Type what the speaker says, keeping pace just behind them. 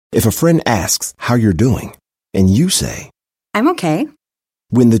If a friend asks how you're doing, and you say, I'm okay.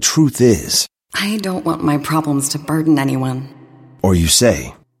 When the truth is, I don't want my problems to burden anyone. Or you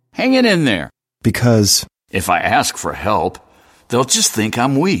say, hang it in there. Because if I ask for help, they'll just think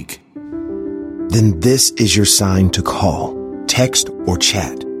I'm weak. Then this is your sign to call, text, or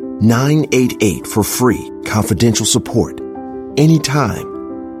chat 988 for free, confidential support.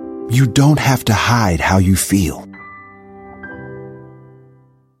 Anytime. You don't have to hide how you feel.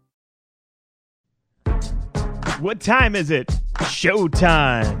 What time is it?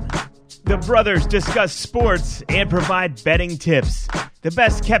 Showtime. The brothers discuss sports and provide betting tips. The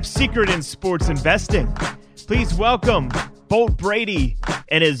best kept secret in sports investing. Please welcome Bolt Brady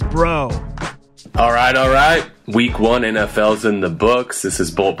and his bro. All right. Week 1 NFL's in the books. This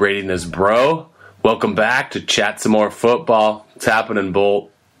is Bolt Brady and his bro. Welcome back to Chat Some More Football. What's happening,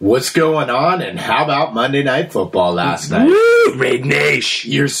 Bolt? What's going on, and how about Monday Night Football last night? Woo! Raid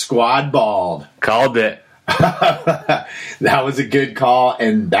Nation. Your squad balled. Called it. That was a good call,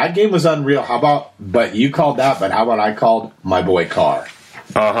 and that game was unreal. But you called that, but how about I called my boy Carr?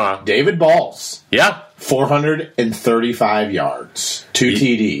 David Balls. Yeah. 435 yards, 2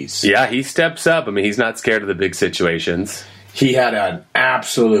 TDs. Yeah, he steps up. I mean, he's not scared of the big situations. He had an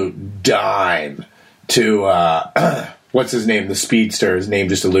absolute dime to, what's his name? The speedster. His name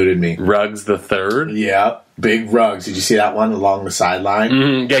just eluded me. Ruggs the third? Yeah, big Ruggs. Did you see that one along the sideline?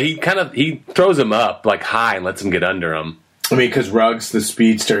 Mm-hmm. Yeah, he throws him up like high and lets him get under him. I mean, because Ruggs, the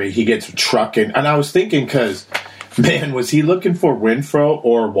speedster, he gets trucking. And I was thinking, because, man, was he looking for Renfro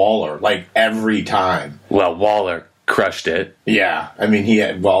or Waller, like, every time? Well, Waller crushed it. Yeah. I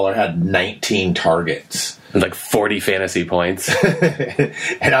mean, Waller had 19 targets. Like 40 fantasy points.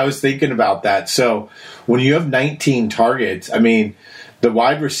 And I was thinking about that. So when you have 19 targets, I mean, the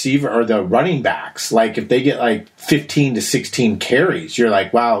wide receiver or the running backs, like if they get like 15 to 16 carries, you're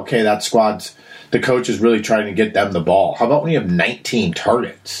like, wow, okay, that squad's, the coach is really trying to get them the ball. How about when you have 19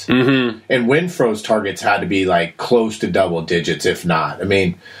 targets? Mm-hmm. And Winfrow's targets had to be like close to double digits, if not. I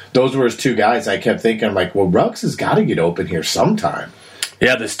mean, those were his two guys. I kept thinking, I'm like, well, Ruggs has got to get open here sometime.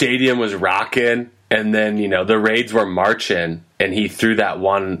 Yeah, the stadium was rocking. And then, the Raids were marching, and he threw that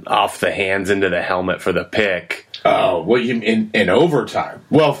one off the hands into the helmet for the pick. Oh, well, in overtime.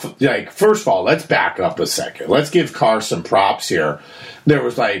 Well, first of all, let's back up a second. Let's give Carr some props here. There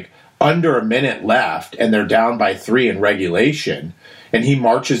was, under a minute left, and they're down by 3 in regulation, and he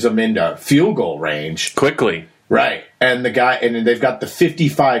marches them into field goal range. Quickly. Right. And they've got the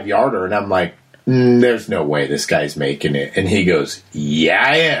 55-yarder, and I'm like, there's no way this guy's making it. And he goes, yeah,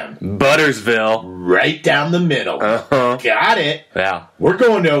 I am. Buttersville. Right down the middle. Uh-huh. Got it. Yeah. We're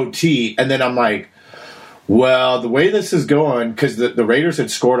going to OT. And then I'm like, well, the way this is going, because the Raiders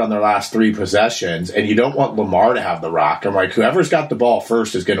had scored on their last 3 possessions, and you don't want Lamar to have the rock. I'm like, whoever's got the ball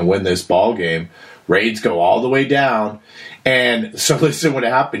first is going to win this ball game. Raids go all the way down. And so listen what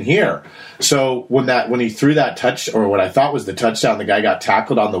happened here. So when he threw that touch, or what I thought was the touchdown, the guy got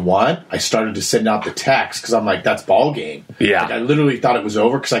tackled on the 1, I started to send out the text because I'm like, that's ball game. Yeah. I literally thought it was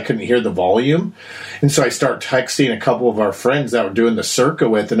over because I couldn't hear the volume. And so I start texting a couple of our friends that were doing the circa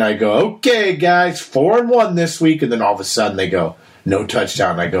with, and I go, okay, guys, 4-1 this week. And then all of a sudden they go, no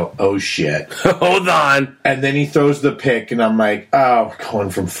touchdown. I go, oh, shit. Hold on. And then he throws the pick, and I'm like, oh, we're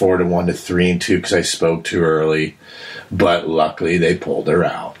going from 4-1 to 3-2 because I spoke too early. But luckily, they pulled her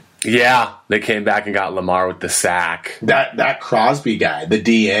out. Yeah, they came back and got Lamar with the sack. That Crosby guy, the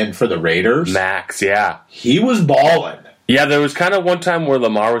DN for the Raiders. Max, yeah. He was balling. Yeah, there was kind of one time where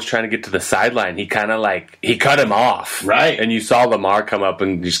Lamar was trying to get to the sideline. He kind of he cut him off. Right. And you saw Lamar come up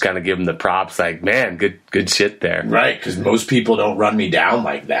and just kind of give him the props like, man, good shit there. Right, because most people don't run me down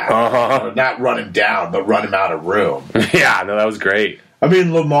like that. Uh-huh. Or not run him down, but run him out of room. Yeah, no, that was great. I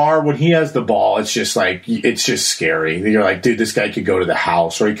mean, Lamar, when he has the ball, it's just scary. You're like, dude, this guy could go to the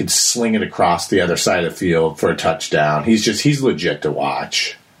house, or he could sling it across the other side of the field for a touchdown. He's legit to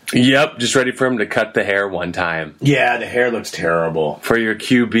watch. Yep, just ready for him to cut the hair one time. Yeah, the hair looks terrible. For your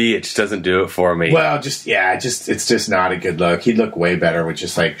QB, it just doesn't do it for me. Well, it's just not a good look. He'd look way better with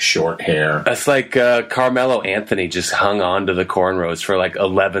just short hair. That's like Carmelo Anthony just hung on to the cornrows for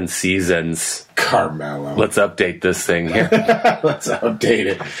 11 seasons. Carmelo. Let's update this thing here. Let's update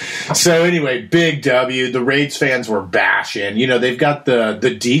it. So anyway, big W. The Raids fans were bashing. They've got the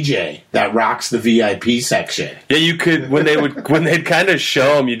DJ that rocks the VIP section. Yeah, you could when they'd kind of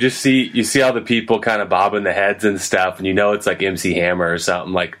show them, you see all the people kind of bobbing the heads and stuff, and it's like MC Hammer or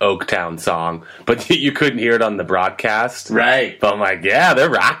something like Oaktown song, but you couldn't hear it on the broadcast. Right. But I'm like, yeah,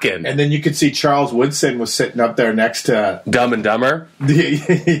 they're rocking. And then you could see Charles Woodson was sitting up there next to Dumb and Dumber.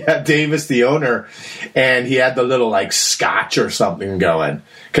 Yeah, Davis, the owner. corner, and he had the little, like, scotch or something going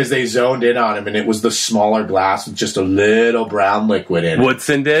because they zoned in on him, and it was the smaller glass with just a little brown liquid in it.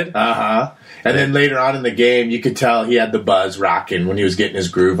 Woodson did? Uh-huh. And then later on in the game, you could tell he had the buzz rocking when he was getting his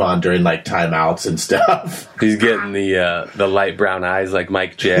groove on during, like, timeouts and stuff. He's getting the light brown eyes like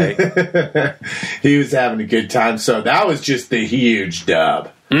Mike J. He was having a good time. So that was just the huge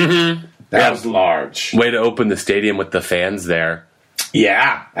dub. Mm-hmm. That was large. Way to open the stadium with the fans there.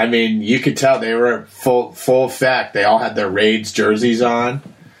 Yeah. I mean, you could tell they were full effect. They all had their Raids jerseys on.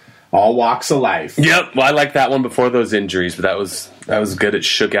 All walks of life. Yep. Well, I liked that one before those injuries, but that was good. It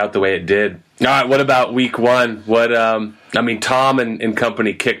shook out the way it did. All right. What about week one? Tom and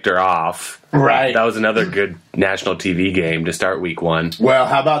company kicked her off. Right. That was another good national TV game to start week one. Well,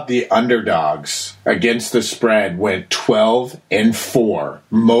 how about the underdogs against the spread went 12-4.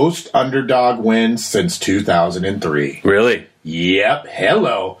 Most underdog wins since 2003. Really? Yep.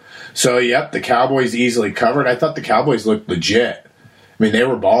 Hello. So, yep, the Cowboys easily covered. I thought the Cowboys looked legit. I mean, they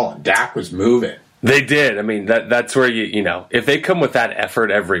were balling. Dak was moving. They did. I mean, that's where you know, if they come with that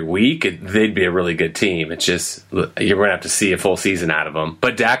effort every week, they'd be a really good team. It's just, you're going to have to see a full season out of them.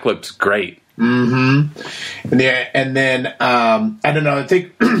 But Dak looked great. Mm-hmm. And then, I don't know, I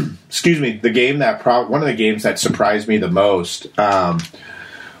think, excuse me, the game one of the games that surprised me the most,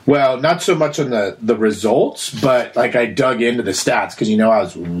 well, not so much on the results, but like I dug into the stats because, I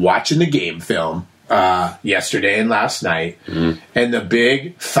was watching the game film yesterday and last night, and the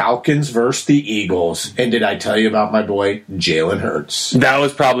big Falcons versus the Eagles. And did I tell you about my boy Jalen Hurts? That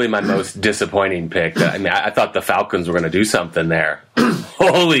was probably my most disappointing pick. I mean, I thought the Falcons were going to do something there.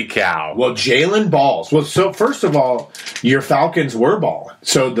 Holy cow. Well, Jalen balls. Well, so first of all, your Falcons were balling.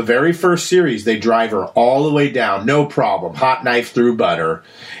 So the very first series, they drive her all the way down, no problem, hot knife through butter,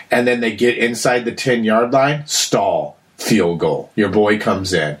 and then they get inside the 10-yard line, stall, field goal. Your boy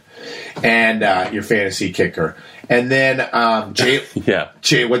comes in. And your fantasy kicker. And then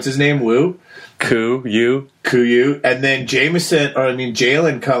Jay, what's his name? Woo? Ku-Yu. And then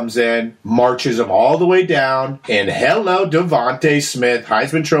Jalen comes in, marches him all the way down, and hello, Devontae Smith,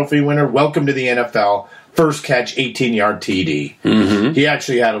 Heisman Trophy winner, welcome to the NFL. First catch, 18-yard TD. Mm-hmm. He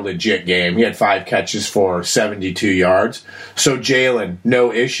actually had a legit game. He had 5 catches for 72 yards. So Jalen,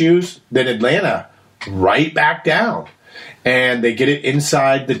 no issues. Then Atlanta, right back down. And they get it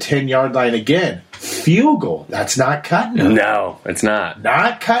inside the 10-yard line again. Field goal. That's not cutting her. No, it's not.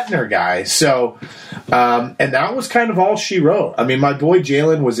 Not cutting her, guys. So, and that was kind of all she wrote. I mean, my boy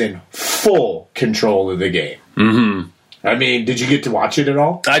Jalen was in full control of the game. Mm-hmm. I mean, did you get to watch it at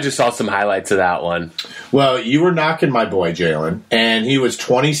all? I just saw some highlights of that one. Well, you were knocking my boy Jalen, and he was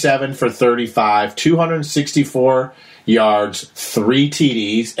 27 for 35, 264 yards, 3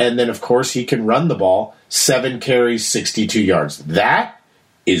 TDs, and then, of course, he can run the ball. 7 carries, 62 yards. That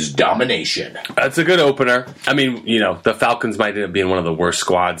is domination. That's a good opener. I mean, the Falcons might end up being one of the worst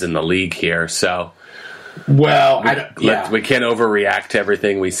squads in the league here, so. Well, we can't overreact to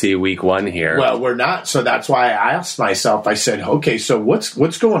everything we see week one here. Well, we're not. So that's why I asked myself, I said, okay, so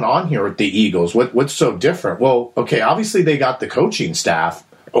what's going on here with the Eagles? What's so different? Well, okay, obviously they got the coaching staff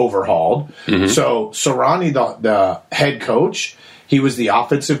overhauled. Mm-hmm. So Sirianni, the head coach, he was the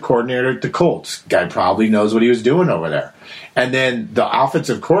offensive coordinator at the Colts. Guy probably knows what he was doing over there. And then the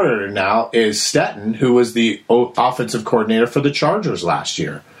offensive coordinator now is Stetton, who was the offensive coordinator for the Chargers last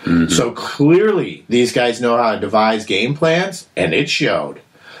year. Mm-hmm. So clearly these guys know how to devise game plans, and it showed.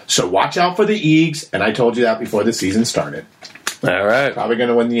 So watch out for the Eags, and I told you that before the season started. All right. Probably going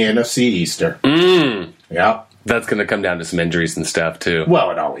to win the NFC Easter. Yep. That's going to come down to some injuries and stuff, too.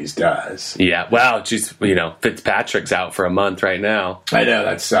 Well, it always does. Yeah. Well, just, Fitzpatrick's out for a month right now. I know.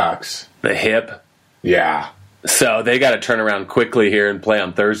 That sucks. The hip. Yeah. So they got to turn around quickly here and play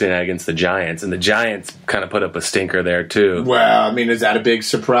on Thursday night against the Giants. And the Giants kind of put up a stinker there, too. Well, I mean, is that a big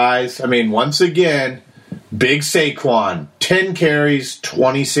surprise? I mean, once again, big Saquon, 10 carries,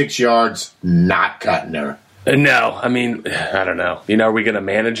 26 yards, not cutting her. No, I mean, I don't know. Are we going to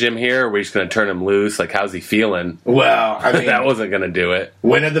manage him here? Or are we just going to turn him loose? Like, how's he feeling? Well, I mean, that wasn't going to do it.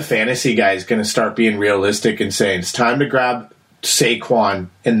 When are the fantasy guys going to start being realistic and saying it's time to grab Saquon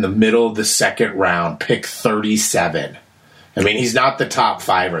in the middle of the second round, pick 37? I mean, he's not the top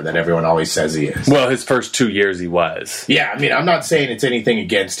fiver that everyone always says he is. Well, his first 2 years he was. Yeah, I mean, I'm not saying it's anything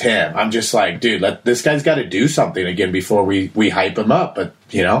against him. I'm just like, dude, this guy's got to do something again before we hype him up. But,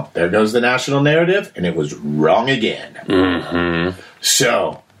 there goes the national narrative, and it was wrong again. Mm-hmm.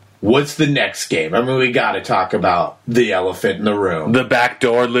 So, what's the next game? I mean, we got to talk about the elephant in the room. The back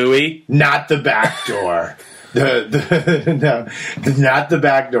door, Louie? Not the back door. No, not the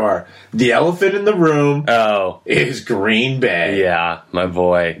back door. The elephant in the room is Green Bay. Yeah, my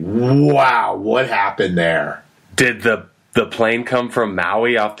boy. Wow, what happened there? Did the plane come from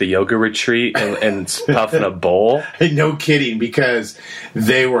Maui off the yoga retreat and puffing a bowl? No kidding, because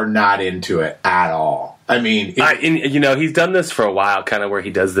they were not into it at all. I mean, he's done this for a while, kind of where he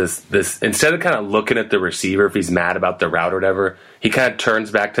does this instead of kind of looking at the receiver if he's mad about the route or whatever, he kind of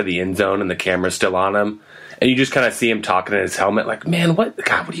turns back to the end zone and the camera's still on him. And you just kind of see him talking in his helmet like, man, what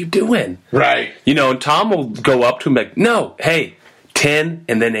are you doing? Right. And Tom will go up to him like, no, hey, 10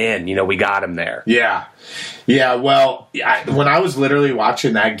 and then in. We got him there. Yeah. Yeah, well, when I was literally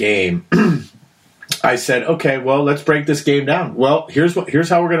watching that game, I said, okay, well, let's break this game down. Well, here's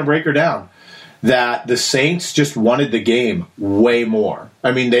how we're going to break her down. That the Saints just wanted the game way more.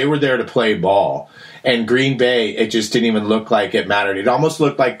 I mean, they were there to play ball. And Green Bay, it just didn't even look like it mattered. It almost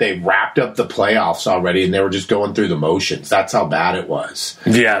looked like they wrapped up the playoffs already and they were just going through the motions. That's how bad it was.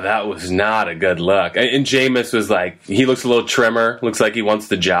 Yeah, that was not a good look. And Jameis was like, he looks a little trimmer. Looks like he wants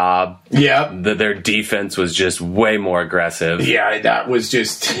the job. Yeah. Their defense was just way more aggressive. Yeah, that was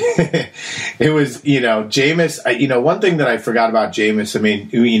just, it was, Jameis, one thing that I forgot about Jameis, I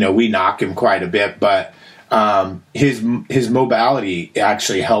mean, we knock him quite a bit, but his mobility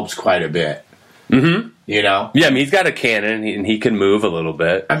actually helps quite a bit. Mm-hmm. Yeah, I mean, he's got a cannon and he can move a little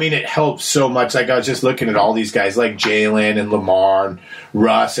bit. I mean, it helps so much. Like, I was just looking at all these guys like Jalen and Lamar and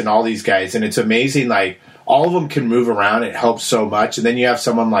Russ and all these guys, and it's amazing. Like, all of them can move around. It helps so much. And then you have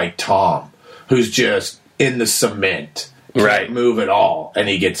someone like Tom, who's just in the cement. Can't move at all, and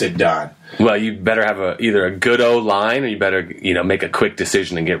he gets it done. Well, you better have either a good O-line or you better, make a quick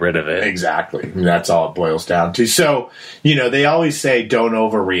decision and get rid of it. Exactly. And that's all it boils down to. So, they always say don't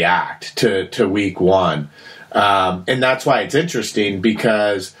overreact to week one. And that's why it's interesting,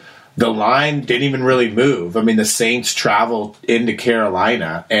 because the line didn't even really move. I mean, the Saints traveled into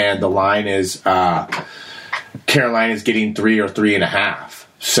Carolina, and the line is Carolina's getting 3 or 3.5.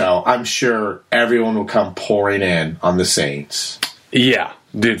 So I'm sure everyone will come pouring in on the Saints. Yeah,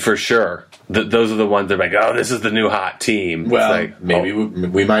 dude, for sure. Those are the ones that are like, oh, this is the new hot team. Well, maybe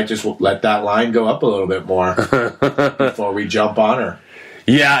we might just let that line go up a little bit more before we jump on her.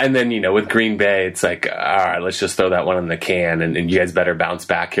 Yeah, and then, with Green Bay, it's like, all right, let's just throw that one in the can, and you guys better bounce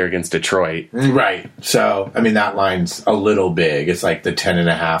back here against Detroit. Right. So, I mean, that line's a little big. It's like the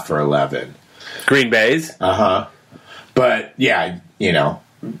 10.5 or 11. Green Bay's? Uh-huh. But, yeah,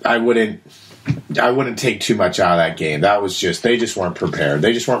 I wouldn't take too much out of that game. That was they just weren't prepared.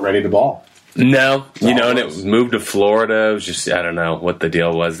 They just weren't ready to ball. No, and it moved to Florida. It was just, I don't know what the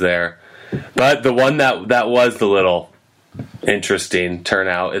deal was there. But the one that was the little interesting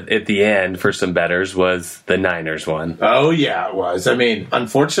turnout at the end for some bettors was the Niners one. Oh, yeah, it was. I mean,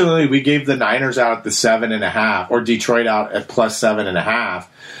 unfortunately, we gave the Niners out at the 7.5, or Detroit out at plus 7.5.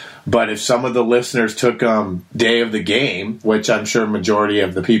 But if some of the listeners took day of the game, which I'm sure majority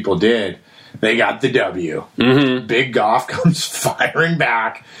of the people did, they got the W. Mm-hmm. Big Goff comes firing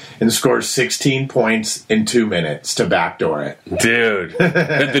back and scores 16 points in 2 minutes to backdoor it. Dude,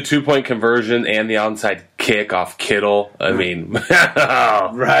 the 2-point conversion and the onside kick off Kittle. I mean,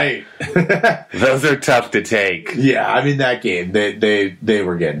 right. Those are tough to take. Yeah, I mean, that game, they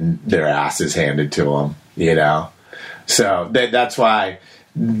were getting their asses handed to them, So that's why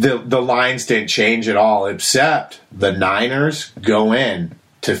the lines didn't change at all, except the Niners go in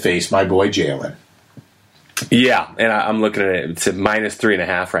to face my boy Jalen. Yeah, and I'm looking at it. It's at minus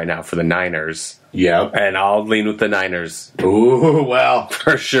 3.5 right now for the Niners. Yep. And I'll lean with the Niners. Ooh, well.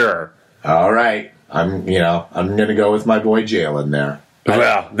 For sure. All right. I'm going to go with my boy Jalen there.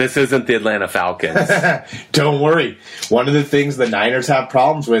 Well, this isn't the Atlanta Falcons. Don't worry. One of the things the Niners have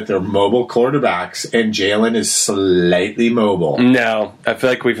problems with are mobile quarterbacks, and Jalen is slightly mobile. No, I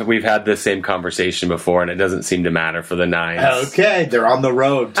feel like we've had this same conversation before, and it doesn't seem to matter for the Nines. Okay, they're on the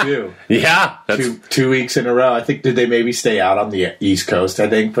road too. Yeah, that's 2 weeks in a row. I think did they maybe stay out on the East Coast? I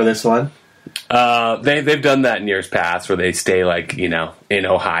think for this one. They've done that in years past, where they stay in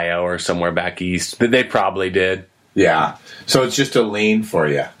Ohio or somewhere back east. They probably did. Yeah. So it's just a lean for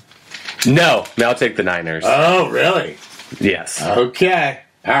you. No, I'll take the Niners. Oh, really? Yes. Okay.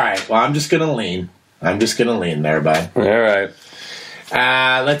 All right. Well, I'm just going to lean. There, bud. All right.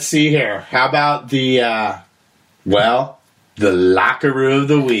 Let's see here. How about the lockeroo of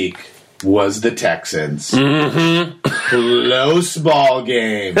the week was the Texans. Mm-hmm. Close ball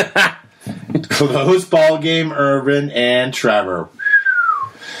game. Close ball game, Irvin and Trevor.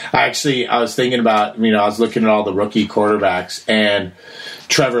 I was thinking about, I was looking at all the rookie quarterbacks, and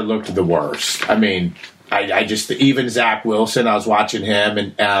Trevor looked the worst. I mean, I just, even Zach Wilson, I was watching him,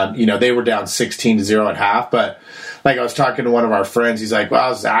 and they were down 16-0 at half, but like I was talking to one of our friends, he's like,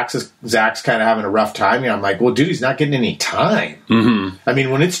 well, Zach's kind of having a rough time here. I'm like, well, dude, he's not getting any time. Mm-hmm. I mean,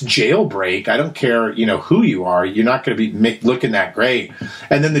 when it's jailbreak, I don't care, who you are, you're not going to be looking that great.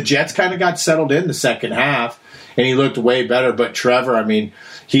 And then the Jets kind of got settled in the second half, and he looked way better. But Trevor, I mean,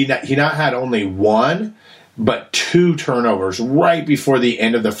 he not had only one, but 2 turnovers right before the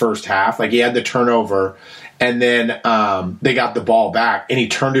end of the first half. Like, he had the turnover, and then they got the ball back, and he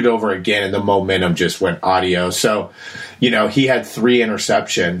turned it over again, and the momentum just went adios. So, he had 3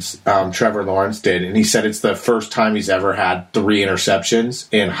 interceptions, Trevor Lawrence did, and he said it's the first time he's ever had 3 interceptions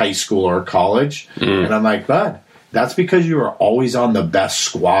in high school or college. And I'm like, bud, that's because you were always on the best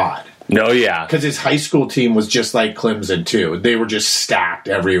squad. No, yeah. Because his high school team was just like Clemson, too. They were just stacked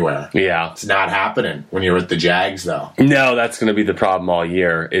everywhere. Yeah. It's not happening when you're with the Jags, though. No, that's going to be the problem all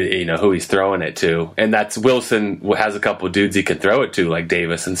year, who he's throwing it to. And that's Wilson has a couple of dudes he can throw it to, like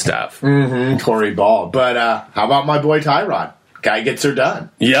Davis and stuff. Mm-hmm, Corey Ball. But how about my boy Tyrod? Guy gets her done.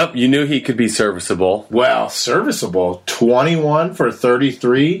 Yep, you knew he could be serviceable. Well, serviceable. 21 for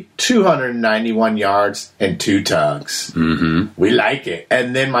 33, 291 yards, and 2 tugs. Mm-hmm. We like it.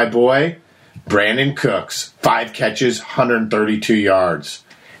 And then my boy, Brandon Cooks, 5 catches, 132 yards.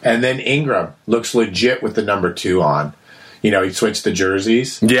 And then Ingram looks legit with the number 2 on. He switched the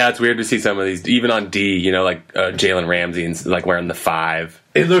jerseys. Yeah, it's weird to see some of these, even on D, like Jalen Ramsey and like wearing the 5.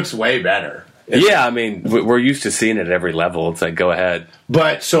 It looks way better. Yeah, I mean, we're used to seeing it at every level. It's like, go ahead.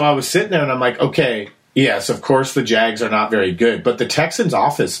 But so I was sitting there and I'm like, okay, yes, of course the Jags are not very good, but the Texans'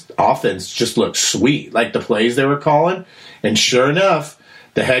 offense just looked sweet. Like the plays they were calling. And sure enough,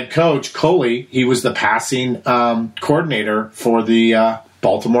 the head coach, Coley, he was the passing coordinator for the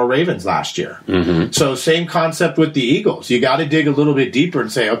Baltimore Ravens last year. Mm-hmm. So same concept with the Eagles. You got to dig a little bit deeper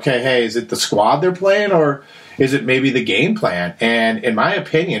and say, okay, hey, is it the squad they're playing or is it maybe the game plan? And in my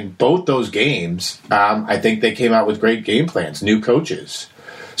opinion, both those games, I think they came out with great game plans, new coaches.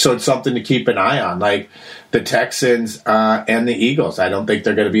 So it's something to keep an eye on. Like the Texans and the Eagles, I don't think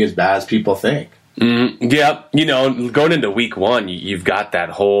they're going to be as bad as people think. Yeah, going into week 1, you've got that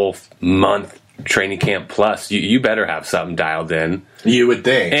whole month training camp plus. You better have something dialed in. You would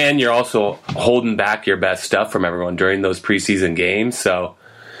think. And you're also holding back your best stuff from everyone during those preseason games. So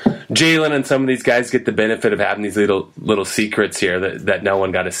Jalen and some of these guys get the benefit of having these little secrets here that no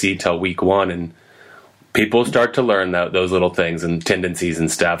one got to see till week 1, and people start to learn those little things and tendencies and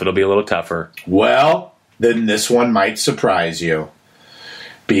stuff. It'll be a little tougher. Well, then this one might surprise you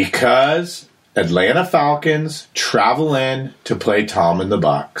because Atlanta Falcons travel in to play Tom and the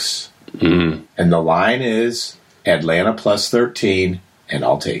Bucs. Mm-hmm. And the line is Atlanta plus 13, and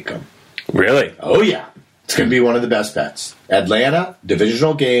I'll take them. Really? Oh, yeah. It's going to be one of the best bets. Atlanta,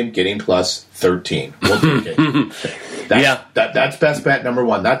 divisional game, getting plus 13. We'll take it. That's best bet number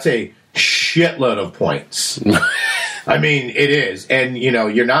 1. That's a shitload of points. I mean, it is. And,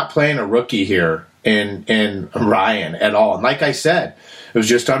 you're not playing a rookie here in Ryan at all. And like I said, it was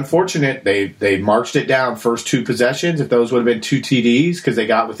just unfortunate. They marched it down first 2 possessions. If those would have been 2 TDs because they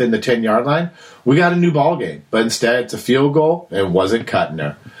got within the 10-yard line, we got a new ball game. But instead, it's a field goal and it wasn't cutting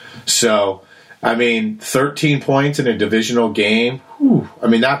her. So, 13 points in a divisional game, whew,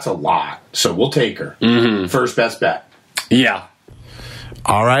 that's a lot. So we'll take her. Mm-hmm. First best bet. Yeah.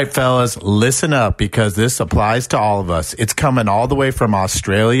 All right, fellas, listen up because this applies to all of us. It's coming all the way from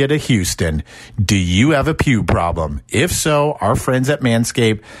Australia to Houston. Do you have a pube problem? If so, our friends at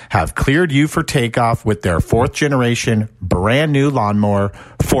Manscaped have cleared you for takeoff with their 4th generation brand new lawnmower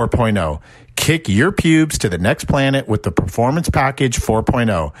 4.0. Kick your pubes to the next planet with the Performance Package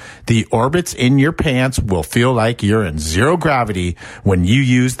 4.0. The orbits in your pants will feel like you're in zero gravity when you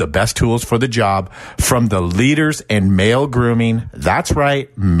use the best tools for the job from the leaders in male grooming. That's right,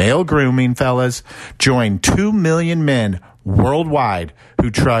 male grooming, fellas. Join 2 million men worldwide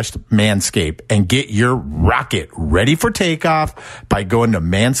who trust Manscaped and get your rocket ready for takeoff by going to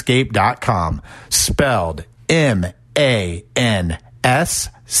manscaped.com. Spelled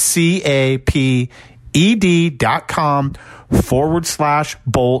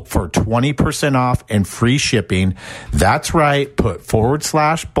MANSCAPED.com/Bolt for 20% off and free shipping. That's right. Put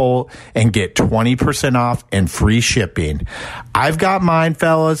 /Bolt and get 20% off and free shipping. I've got mine,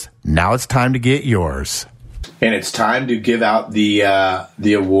 fellas. Now it's time to get yours. And it's time to give out the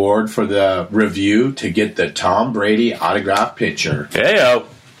award for the review to get the Tom Brady autograph picture. Heyo.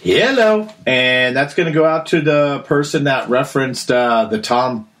 Hello. And that's going to go out to the person that referenced the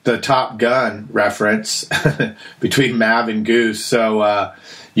Tom the Top Gun reference between Mav and Goose. So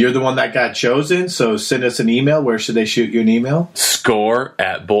you're the one that got chosen. So send us an email. Where should they shoot you an email?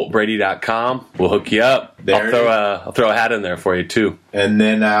 Score@boltbrady.com. We'll hook you up. I'll throw a hat in there for you, too. And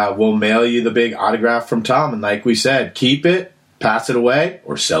then we'll mail you the big autograph from Tom. And like we said, keep it, pass it away,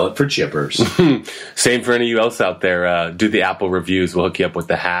 or sell it for chippers. Same for any of you else out there. Do the Apple reviews. We'll hook you up with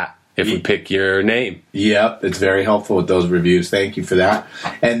the hat if we pick your name. Yep, it's very helpful with those reviews. Thank you for that.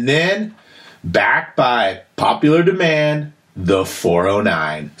 And then, backed by popular demand, the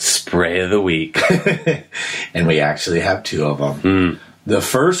 409. Spray of the week. And we actually have two of them. The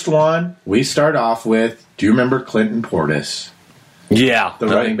first one, we start off with, do you remember Clinton Portis? Yeah. The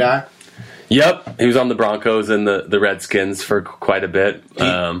running back? Yep. He was on the Broncos and the Redskins for quite a bit.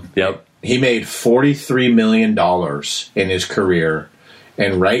 Yep. He made $43 million in his career.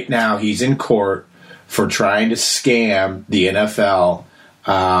 And right now he's in court for trying to scam the NFL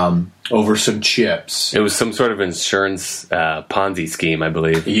over some chips. It was some sort of insurance Ponzi scheme, I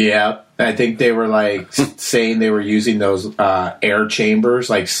believe. Yeah. I think they were like saying they were using those air chambers,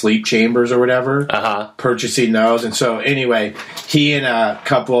 like sleep chambers or whatever, purchasing those. And so anyway, he and a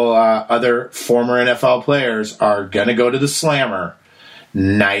couple other former NFL players are going to go to the Slammer.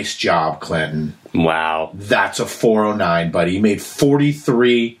 Nice job, Clinton. Wow. That's a 409, buddy. You made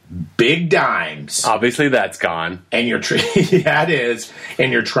 43 big dimes. Obviously, that's gone. And you're yeah, it is.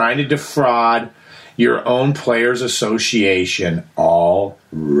 And you're trying to defraud your own players' association. All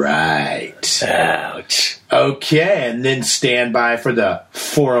right. Ouch. Okay, and then stand by for the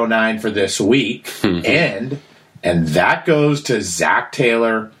 409 for this week. And that goes to Zach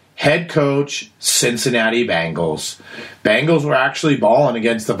Taylor, head coach, Cincinnati Bengals. Bengals were actually balling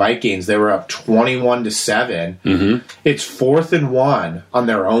against the Vikings. They were up 21-7. It's 4th and 1 on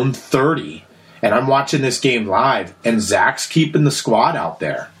their own 30. And I'm watching this game live, and Zach's keeping the squad out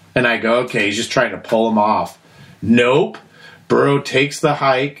there. And I go, okay, he's just trying to pull them off. Nope. Burrow takes the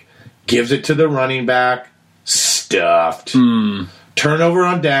hike, gives it to the running back, stuffed. Turnover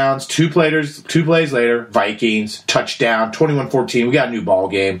on downs, two plays later, Vikings, touchdown, 21-14. We got a new ball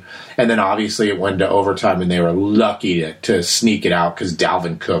game. And then obviously it went to overtime, and they were lucky to sneak it out because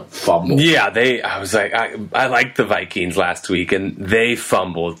Dalvin Cook fumbled. Yeah, I liked the Vikings last week, and they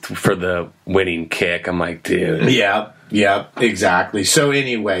fumbled for the winning kick. I'm like, dude. Yeah, exactly. So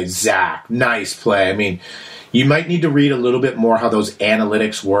anyway, Zach, nice play. I mean, you might need to read a little bit more how those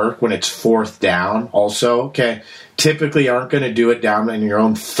analytics work when it's 4th down also, okay? Typically aren't going to do it down in your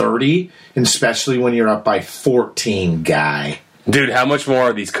own 30, especially when you're up by 14, guy. Dude, how much more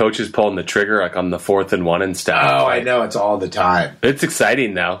are these coaches pulling the trigger like on the 4th and 1 and stuff? Oh, I know. It's all the time. It's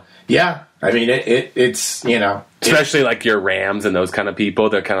exciting, though. Yeah. I mean, it's, you know. Especially like your Rams and those kind of people.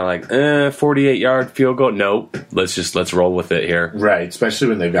 They're kind of like, 48-yard field goal. Nope. Let's roll with it here. Right. Especially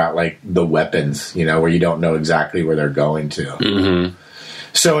when they've got, like, the weapons, you know, where you don't know exactly where they're going to.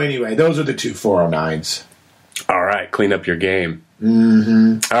 So anyway, those are the two 409s. All right. Clean up your game.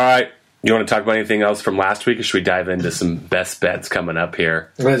 All right. You want to talk about anything else from last week, or should we dive into some best bets coming up here?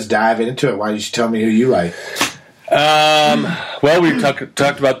 Let's dive into it. Why don't you tell me who you like? Well, we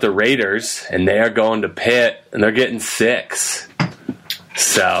talked about the Raiders, and they are going to Pitt, and they're getting 6.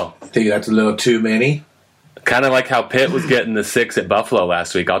 So I think that's a little too many. Kind of like how Pitt was getting the 6 at Buffalo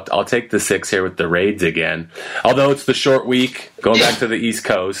last week. I'll take the 6 here with the Raids again. Although it's the short week, going back to the East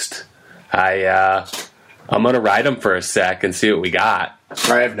Coast, I'm going to ride them for a sec and see what we got.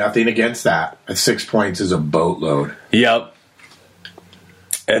 I have nothing against that. 6 points is a boatload. Yep.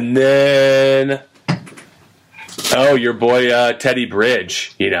 And then, your boy Teddy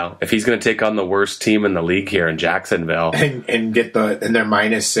Bridge. You know, if he's going to take on the worst team in the league here in Jacksonville and get and they're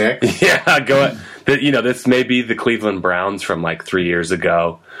 -6. Yeah, go ahead. This may be the Cleveland Browns from like 3 years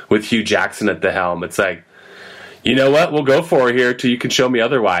ago with Hugh Jackson at the helm. It's like, you know what? We'll go for it here till you can show me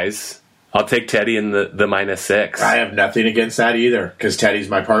otherwise. I'll take Teddy in the -6. I have nothing against that either because Teddy's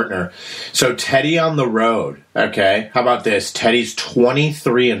my partner. So Teddy on the road, okay? How about this? Teddy's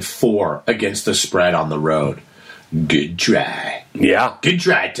 23-4 against the spread on the road. Good try. Yeah. Good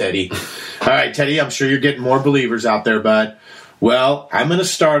try, Teddy. All right, Teddy, I'm sure you're getting more believers out there, bud. Well, I'm going to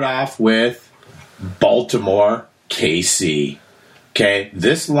start off with Baltimore KC. Okay,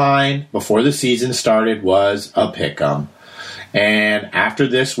 this line before the season started was a pick-em. And after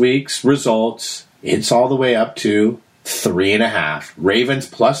this week's results, it's all the way up to 3.5. Ravens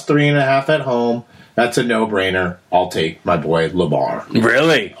plus 3.5 at home. That's a no-brainer. I'll take my boy Lamar.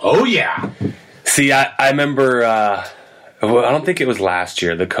 Really? Oh, yeah. See, I remember, I don't think it was last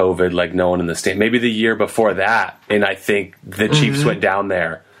year, the COVID, like no one in the state. Maybe the year before that. And I think the Chiefs went down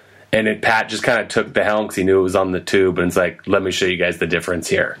there And Pat just kind of took the helm because he knew it was on the tube, and it's like, let me show you guys the difference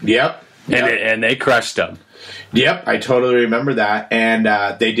here. Yep. And they crushed them. Yep, I totally remember that. And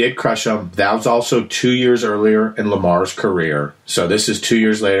they did crush them. That was also 2 years earlier in Lamar's career. So this is 2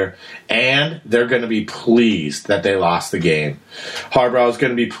 years later. And they're going to be pleased that they lost the game. Harbaugh is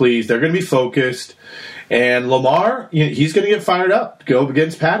going to be pleased. They're going to be focused. And Lamar, he's going to get fired up to go up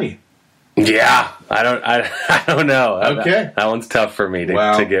against Patty. Yeah, I don't know. Okay. That one's tough for me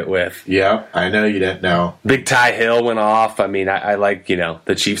to get with. Yeah, I know you didn't know. Big Ty Hill went off. I mean, I like,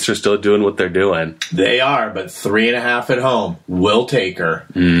 the Chiefs are still doing what they're doing. They are, but 3.5 at home will take her.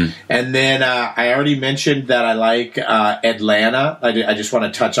 And then I already mentioned that I like Atlanta. I just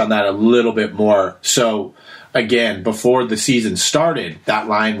want to touch on that a little bit more. So, again, before the season started, that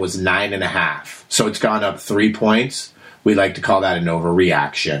line was 9.5. So it's gone up 3 points. We like to call that an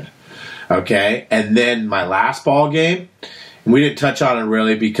overreaction. Okay, and then my last ball game, we didn't touch on it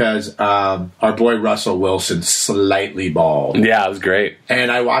really because our boy Russell Wilson slightly balled. Yeah, it was great. And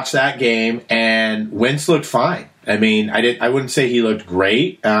I watched that game, and Wentz looked fine. I mean, I wouldn't say he looked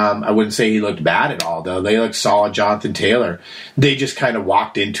great. I wouldn't say he looked bad at all, though. They looked solid. Jonathan Taylor. They just kind of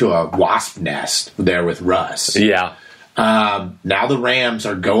walked into a wasp nest there with Russ. Yeah. Now the Rams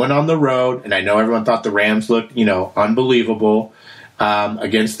are going on the road, and I know everyone thought the Rams looked, unbelievable.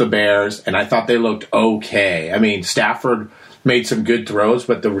 Against the Bears, and I thought they looked okay. I mean, Stafford made some good throws,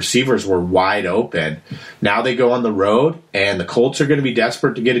 but the receivers were wide open. Now they go on the road, and the Colts are going to be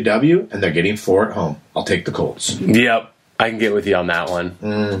desperate to get a W, and they're getting 4 at home. I'll take the Colts. Yep, I can get with you on that one.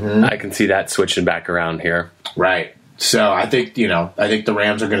 Mm-hmm. I can see that switching back around here. Right. So I think the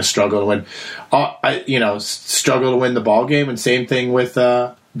Rams are going to struggle to win. Struggle to win the ball game, and same thing with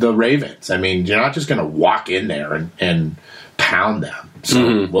the Ravens. I mean, you're not just going to walk in there and pound them.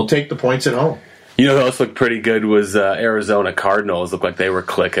 So we'll take the points at home. Who else looked pretty good was Arizona Cardinals. Looked like they were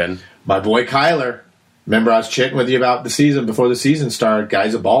clicking. My boy Kyler. Remember I was chatting with you about the season before the season started.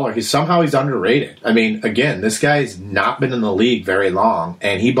 Guy's a baller. He's underrated. I mean, again, this guy's not been in the league very long,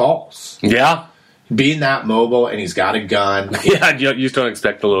 and he balls. Yeah. Being that mobile, and he's got a gun. Yeah, you just don't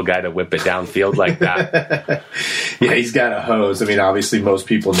expect the little guy to whip it downfield like that. Yeah, he's got a hose. I mean, obviously, most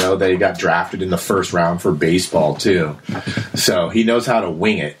people know that he got drafted in the first round for baseball, too. So he knows how to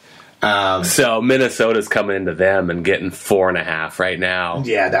wing it. So Minnesota's coming into them and getting 4.5 right now.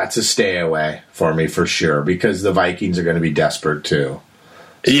 Yeah, that's a stay away for me for sure, because the Vikings are going to be desperate, too.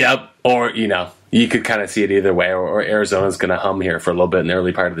 Yep, or, you could kind of see it either way, or Arizona's going to hum here for a little bit in the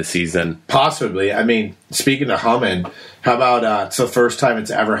early part of the season. Possibly. I mean, speaking of humming, how about it's the first time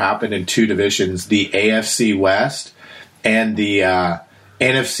it's ever happened in 2 divisions, the AFC West and the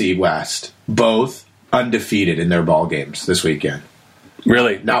NFC West, both undefeated in their ball games this weekend.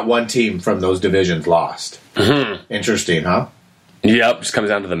 Really? Not one team from those divisions lost. Mm-hmm. Interesting, huh? Yep, just comes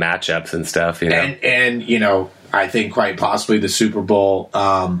down to the matchups and stuff, And I think quite possibly the Super Bowl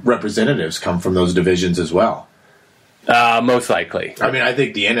representatives come from those divisions as well. Most likely. I mean, I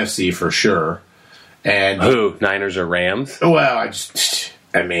think the NFC for sure. And who? Niners or Rams? Well,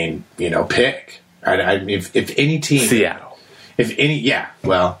 pick. If any team, Seattle. If any, yeah.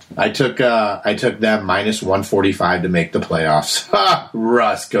 Well, I took them minus 145 to make the playoffs.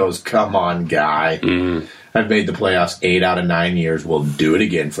 Russ goes, come on, guy. Mm. I've made the playoffs 8 out of 9 years. We'll do it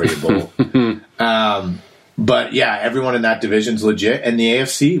again for you, Bull. But yeah, everyone in that division's legit, and the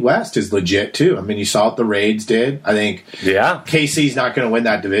AFC West is legit too. I mean, you saw what the Raids did. I think KC's not going to win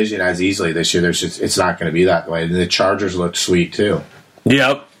that division as easily this year. It's not going to be that way. And the Chargers looked sweet too.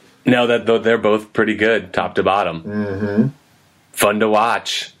 Yep. No, they're both pretty good, top to bottom. Mm-hmm. Fun to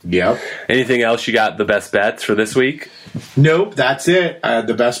watch. Yep. Anything else you got? The best bets for this week? Nope, that's it.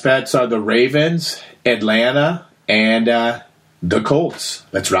 The best bets are the Ravens, Atlanta, and the Colts.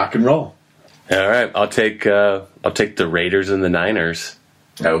 Let's rock and roll. All right, I'll take the Raiders and the Niners.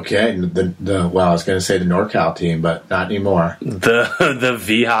 Okay, well, I was going to say the NorCal team, but not anymore. The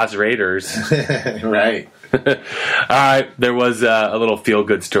Vihas Raiders, right? All right, there was a little feel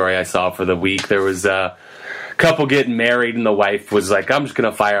good story I saw for the week. There was a couple getting married, and the wife was like, "I'm just going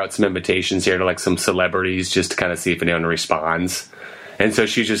to fire out some invitations here to like some celebrities just to kind of see if anyone responds." And so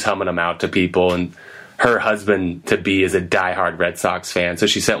she's just humming them out to people, and her husband-to-be is a diehard Red Sox fan, so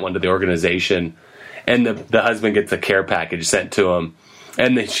she sent one to the organization, and the husband gets a care package sent to him,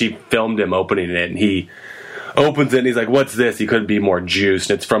 and then she filmed him opening it, and he opens it, and he's like, what's this? He couldn't be more juiced.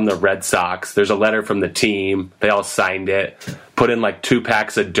 It's from the Red Sox. There's a letter from the team. They all signed it, put in like 2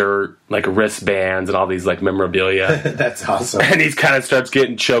 packs of dirt, like wristbands, and all these like memorabilia. That's awesome. And he kind of starts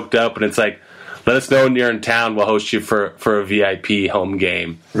getting choked up, and it's like, let us know when you're in town. We'll host you for a VIP home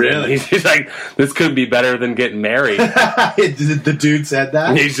game. Really? He's like, this could be better than getting married. The dude said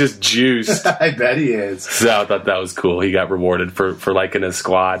that? He's just juiced. I bet he is. So I thought that was cool. He got rewarded for liking his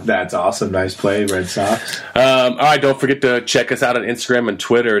squad. That's awesome. Nice play, Red Sox. All right, don't forget to check us out on Instagram and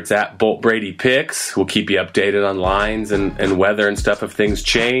Twitter. It's at Bolt Brady Picks. We'll keep you updated on lines and weather and stuff if things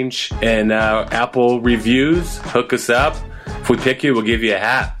change. And Apple reviews, hook us up. If we pick you, we'll give you a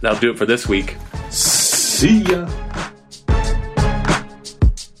hat. That'll do it for this week. See ya.